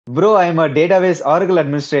Bro, I'm a database Oracle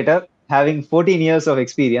administrator having 14 years of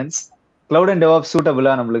experience. Cloud and DevOps suitable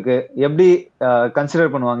நம்மளுக்கு எப்படி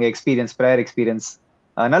consider பண்ணுவாங்க experience prior experience?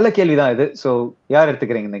 நல்ல கேள்விதான் இது. ஸோ யார்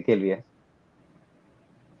எடுத்துக்கிறீங்க இந்த கேள்வியை?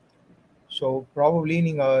 ஸோ ப்ராபப்ளி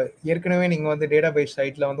நீங்கள் ஏற்கனவே நீங்கள் வந்து டேட்டாபேஸ்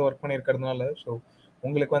சைட்டில் வந்து ஒர்க் பண்ணியிருக்கிறதுனால ஸோ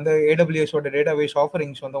உங்களுக்கு வந்து ஏடபிள்யூஎஸோட டேட்டாபேஸ்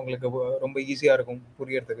ஆஃபரிங்ஸ் வந்து உங்களுக்கு ரொம்ப ஈஸியாக இருக்கும்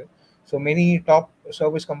புரியறதுக்கு. So many top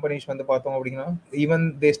service companies வந்து பார்த்தோம் அப்படின்னா even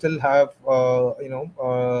they still have you know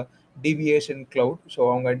DPS in cloud. So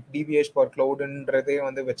அவங்க டிபிஎஸ் ஃபார் கிளவுடுன்றதே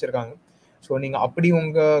வந்து வச்சுருக்காங்க. ஸோ நீங்கள் அப்படி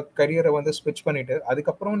உங்கள் கரியரை வந்து ஸ்விட்ச் பண்ணிவிட்டு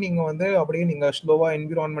அதுக்கப்புறம் நீங்கள் வந்து அப்படியே நீங்கள் ஸ்லோவாக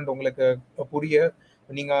என்விரான்மெண்ட் உங்களுக்கு புரிய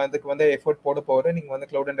நீங்கள் அதுக்கு வந்து எஃபர்ட் போட நீங்கள்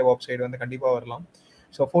வந்து கிளவுட் அண்ட் டெவாப்ஸ் சைடு வந்து கண்டிப்பாக வரலாம்.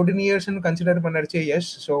 ஸோ 14 இயர்ஸ்ன்னு கன்சிடர் பண்ணிடுச்சு. S,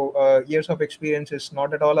 so years of experience is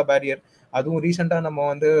not at all a barrier. அதுவும் ரீசெண்டாக நம்ம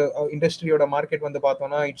வந்து இண்டஸ்ட்ரியோட மார்க்கெட் வந்து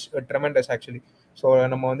பார்த்தோம்னா இட்ஸ் ட்ரெமெண்டஸ் ஆக்சுவலி. ஸோ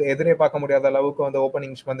நம்ம வந்து எதிரே பார்க்க முடியாத அளவுக்கு வந்து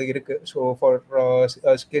ஓப்பனிங்ஸ் வந்து இருக்குது. So for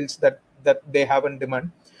skills that they have in demand.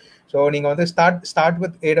 So நீங்கள் வந்து start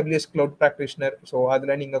with AWS cloud practitioner. So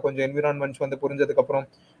அதில் நீங்கள் கொஞ்சம் என்விரான்மெண்ட்ஸ் வந்து புரிஞ்சதுக்கப்புறம்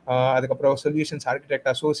அதுக்கப்புறம் சொல்யூஷன்ஸ் ஆர்கிடெக்ட்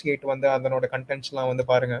அசோசியேட் வந்து அதனோட கண்டென்ட்ஸ்லாம் வந்து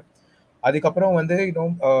பாருங்கள். அதுக்கப்புறம் வந்து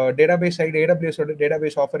இன்னும் டேட்டாபேஸ் சைடு ஏடபிள்யூஎஸோட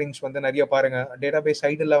டேட்டாபேஸ் ஆஃபரிங்ஸ் வந்து நிறைய பாருங்கள். டேட்டாபேஸ்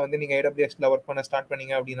சைடில் வந்து நீங்கள் ஏடபிள்யூஎஸ்ல ஒர்க் பண்ண ஸ்டார்ட்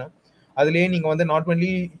பண்ணீங்க அப்படின்னா அதுலேயே நீங்கள் வந்து not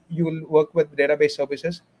only you will work with database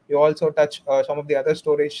services, you also touch some of the other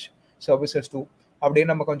storage services two. அப்படியே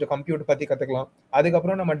நம்ம கொஞ்சம் கம்ப்யூட்டர் பற்றி கற்றுக்கலாம்.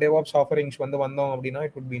 அதுக்கப்புறம் நம்ம டெவாப்ஸ் ஆஃபரிங்ஸ் வந்து வந்தோம் அப்படின்னா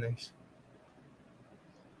it would be nice.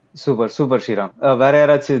 Super super Sriram. வேற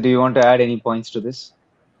யாராச்சும் do you want to add any points to this?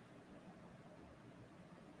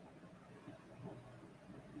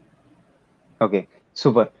 Okay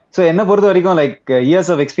super. So என்னை பொறுத்த வரைக்கும் லைக் இயர்ஸ்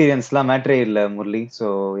ஆஃப் எக்ஸ்பீரியன்ஸ்லாம் மேட்ரே இல்லை முரளி. ஸோ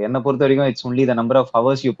என்னை பொறுத்த வரைக்கும் it's only the number of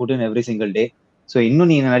hours you put in every single day. So இன்னும்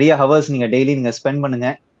நீங்கள் நிறைய ஹவர்ஸ் நீங்கள் டெய்லி நீங்கள் ஸ்பெண்ட் பண்ணுங்க.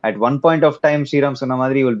 At one point of time Sriram சொன்ன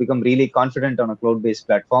மாதிரி will become really confident on a cloud paste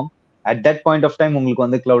platform. At that point of time உங்களுக்கு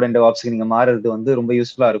வந்து கிளவுட் அண்ட் டெவாப்ஸ்க்கு நீங்கள் மாறுறது வந்து ரொம்ப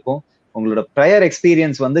யூஸ்ஃபுல்லாக இருக்கும். உங்களோட ப்ரையர்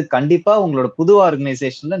எக்ஸ்பீரியன்ஸ் வந்து கண்டிப்பாக உங்களோட புது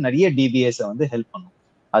ஆர்கனைசேஷன்ல நிறைய டிபிஎஸை வந்து ஹெல்ப் பண்ணும்.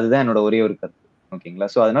 அதுதான் என்னோட ஒரே ஒரு கருத்து. ஓகேங்களா?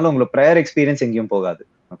 ஸோ அதனால உங்களோட ப்ரையர் எக்ஸ்பீரியன்ஸ் எங்கேயும் போகாது.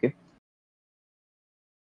 ஓகே.